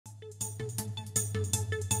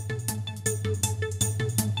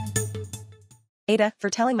AITAH, for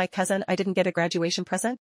telling my cousin I didn't get a graduation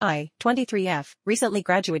present. I, 23F, recently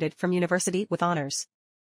graduated from university with honors.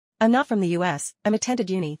 I'm not from the US, I'm attended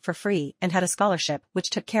uni for free and had a scholarship which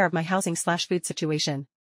took care of my housing/food situation.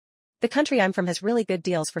 The country I'm from has really good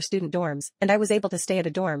deals for student dorms, and I was able to stay at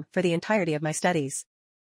a dorm for the entirety of my studies.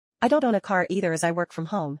 I don't own a car either as I work from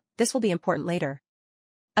home, this will be important later.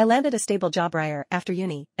 I landed a stable job right after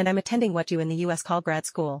uni, and I'm attending what you in the US call grad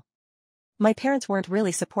school. My parents weren't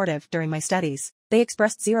really supportive during my studies. They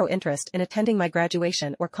expressed zero interest in attending my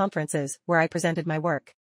graduation or conferences where I presented my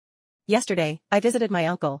work. Yesterday, I visited my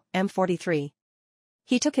uncle, M43.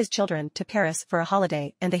 He took his children to Paris for a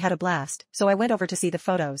holiday and they had a blast, so I went over to see the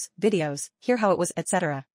photos, videos, hear how it was,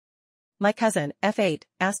 etc. My cousin, F8,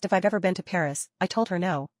 asked if I've ever been to Paris. I told her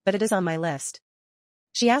no, but it is on my list.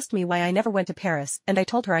 She asked me why I never went to Paris, and I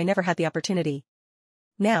told her I never had the opportunity.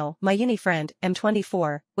 Now, my uni friend,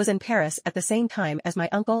 M24, was in Paris at the same time as my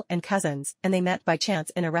uncle and cousins, and they met by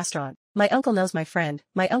chance in a restaurant. My uncle knows my friend.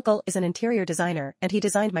 My uncle is an interior designer and he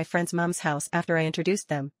designed my friend's mom's house after I introduced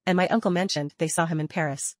them, and my uncle mentioned they saw him in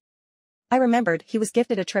Paris. I remembered he was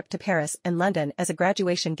gifted a trip to Paris and London as a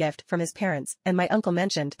graduation gift from his parents, and my uncle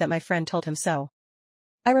mentioned that my friend told him so.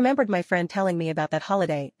 I remembered my friend telling me about that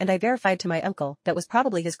holiday, and I verified to my uncle that was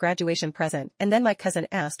probably his graduation present, and then my cousin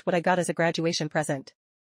asked what I got as a graduation present.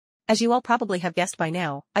 As you all probably have guessed by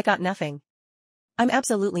now, I got nothing. I'm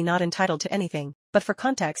absolutely not entitled to anything, but for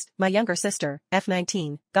context, my younger sister,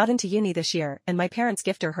 F19, got into uni this year and my parents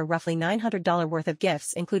gifted her roughly $900 worth of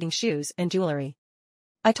gifts including shoes and jewelry.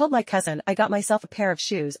 I told my cousin I got myself a pair of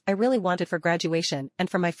shoes I really wanted for graduation and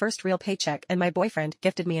for my first real paycheck, and my boyfriend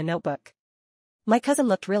gifted me a notebook. My cousin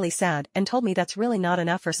looked really sad and told me that's really not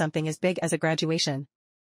enough for something as big as a graduation.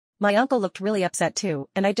 My uncle looked really upset too,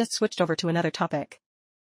 and I just switched over to another topic.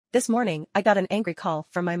 This morning, I got an angry call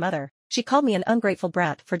from my mother. She called me an ungrateful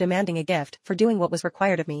brat for demanding a gift for doing what was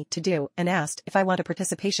required of me to do and asked if I want a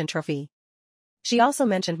participation trophy. She also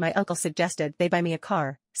mentioned my uncle suggested they buy me a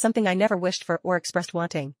car, something I never wished for or expressed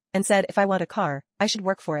wanting, and said if I want a car, I should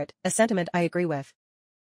work for it, a sentiment I agree with.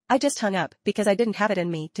 I just hung up because I didn't have it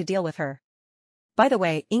in me to deal with her. By the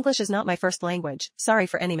way, English is not my first language, sorry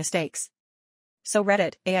for any mistakes. So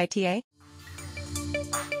Reddit, AITA?